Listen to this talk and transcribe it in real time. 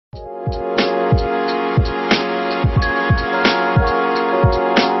Hi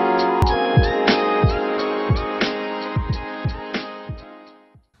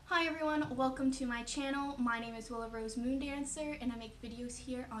everyone, welcome to my channel. My name is Willow Rose Moondancer and I make videos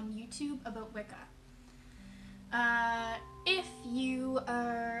here on YouTube about Wicca. If you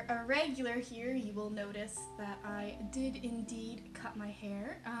are a regular here, you will notice that I did indeed cut my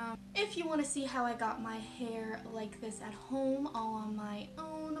hair. If you want to see how I got my hair like this at home, all on my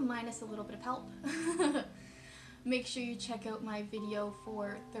own, minus a little bit of help, make sure you check out my video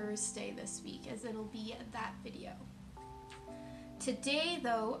for Thursday this week, as it'll be that video. Today,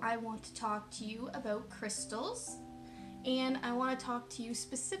 though, I want to talk to you about crystals, and I want to talk to you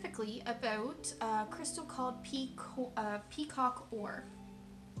specifically about a crystal called Peacock ore.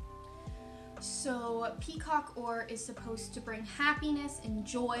 So, Peacock ore is supposed to bring happiness and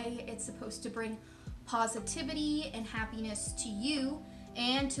joy. It's supposed to bring positivity and happiness to you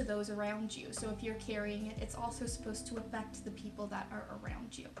and to those around you. So if you're carrying it, it's also supposed to affect the people that are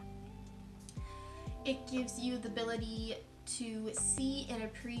around you. It gives you the ability to see and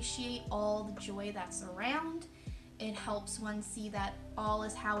appreciate all the joy that's around. It helps one see that all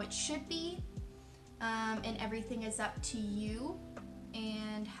is how it should be, and everything is up to you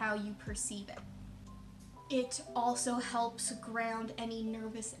and how you perceive it. It also helps ground any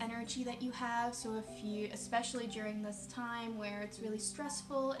nervous energy that you have, so if you, especially during this time where it's really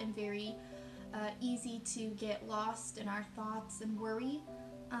stressful and very easy to get lost in our thoughts and worry,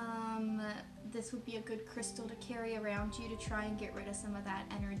 this would be a good crystal to carry around you to try and get rid of some of that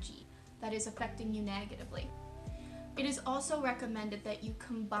energy that is affecting you negatively. It is also recommended that you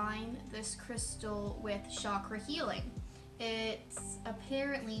combine this crystal with chakra healing. It's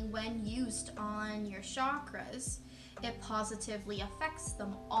apparently, when used on your chakras, it positively affects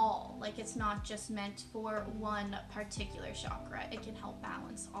them all. Like, it's not just meant for one particular chakra, it can help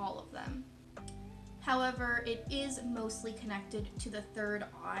balance all of them. However, it is mostly connected to the third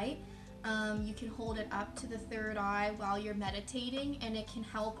eye. You can hold it up to the third eye while you're meditating, and it can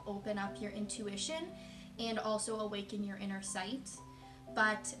help open up your intuition and also awaken your inner sight.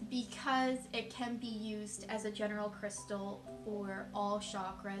 But because it can be used as a general crystal for all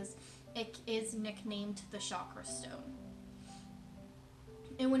chakras, it is nicknamed the chakra stone.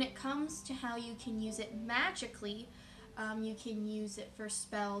 And when it comes to how you can use it magically, you can use it for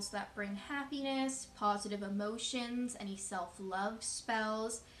spells that bring happiness, positive emotions, any self-love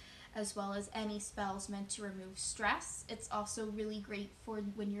spells, as well as any spells meant to remove stress. It's also really great for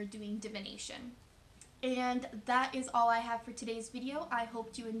when you're doing divination. And that is all I have for today's video. I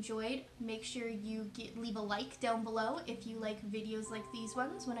hope you enjoyed. Make sure you leave a like down below if you like videos like these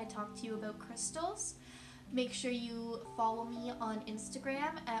ones when I talk to you about crystals. Make sure you follow me on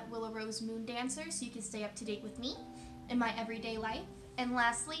Instagram at Willow Rose Moondancer so you can stay up to date with me in my everyday life. And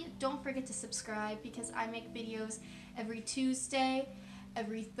lastly, don't forget to subscribe, because I make videos every Tuesday,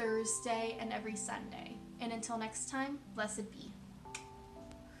 every Thursday, and every Sunday. And until next time, blessed be.